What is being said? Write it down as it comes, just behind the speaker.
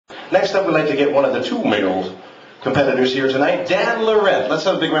Next up, we'd like to get one of the two male competitors here tonight, Dan Laurent. Let's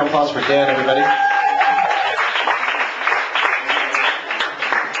have a big round of applause for Dan, everybody.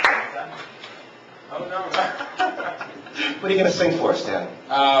 What are you going to sing for us, Dan?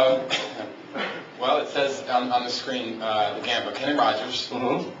 Well, it says on the screen, the Gambler, Kenny Rogers.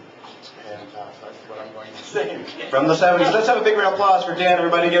 Mm-hmm. And that's what I'm going to sing. From the 70s. Let's have a big round of applause for Dan,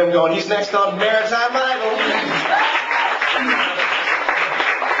 everybody. Get him going. He's next on Maritime Idol.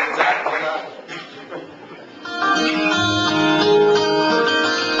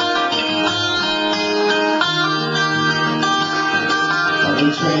 On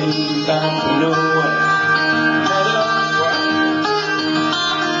the train bound for nowhere.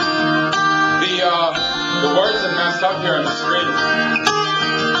 The words are messed up here on the screen.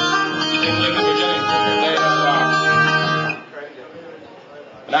 In the beginning,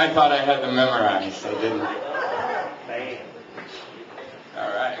 but I thought I had them memorized, I didn't.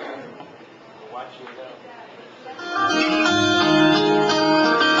 All right. Watch you go.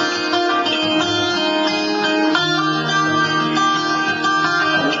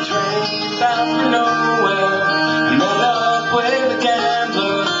 On the train bound for nowhere, met up with a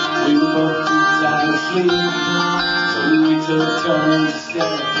gambler. We were both sleep, so we took turns to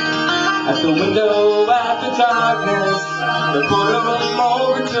stare at the window at the darkness. The boredom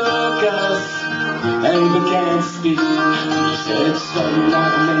overtook us, and he began to speak. He said, "Son,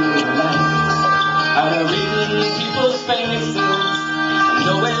 I've made a life out of reading people's faces, and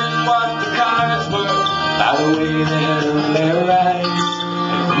knowing what the cards were by the way they held their eyes.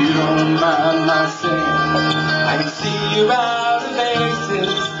 And if you don't mind my saying, I can see you're out of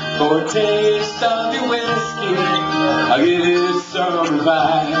aces. For a taste of your whiskey, I'll give you some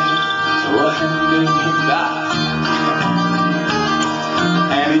advice." So I handed him that,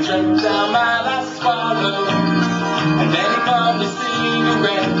 and he drank down my last swallow, and then he bummed a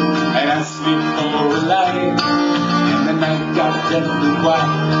cigarette and asked me for a light. And the night got deadly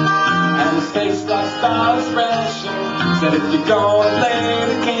white, and his face lost all expression. Said, "If you're gonna play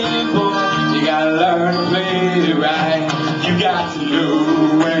the game, boy, you gotta learn to play it right. You got to know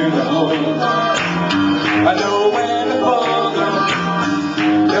when to hold on, I know when to fold on,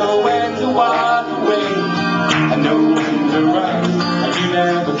 know when to walk away, I know when to run, and you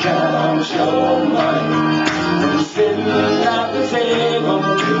never count your money. When you're sitting at the table,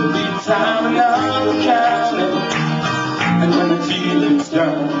 it'll be time enough to count it, and when the dealing's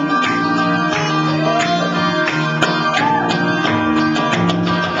done,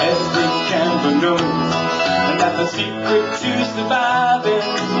 the secret to surviving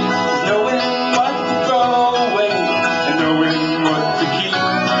is knowing what to throw away and knowing what to keep.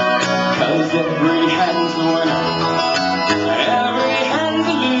 'Cause every hand's a winner and every hand's a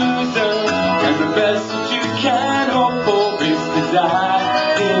loser, and the best that you can hope for is to die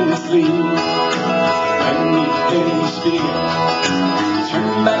in your sleep. When you finish speaking, you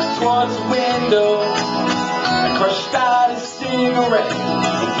turn back towards the window and crushed out his cigarette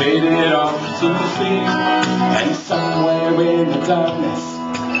and faded off to sleep. And somewhere in the darkness,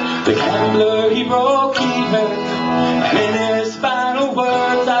 the gambler, he broke even, and in his final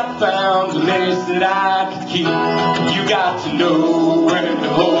words I found the lace that I could keep. You got to know when to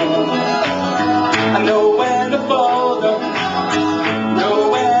hold, I know when to fold up, know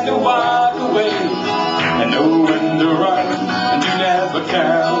when to walk away, I know when to run, and you never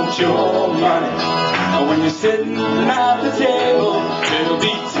count your money. But when you're sitting at the table, it'll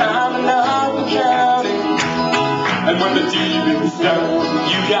be time enough for counting. And when the dealing's done,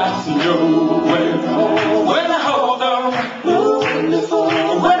 you got to know when to hold, when to hold on, know when to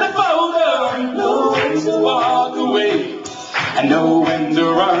fold, when to fold on, know when to walk away, and know when to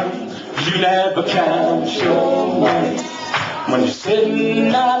run. You never count your money. When you're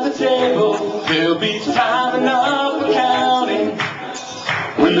sitting at the table, there'll be time enough for counting.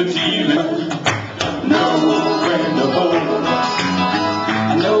 When the dealing, know when to hold,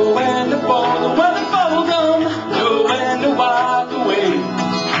 I know when to fold, when to fold on, know when to walk away,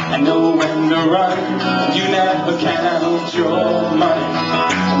 I know when to run. You never count your money.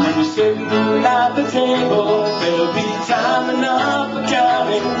 And when you're sitting at the table,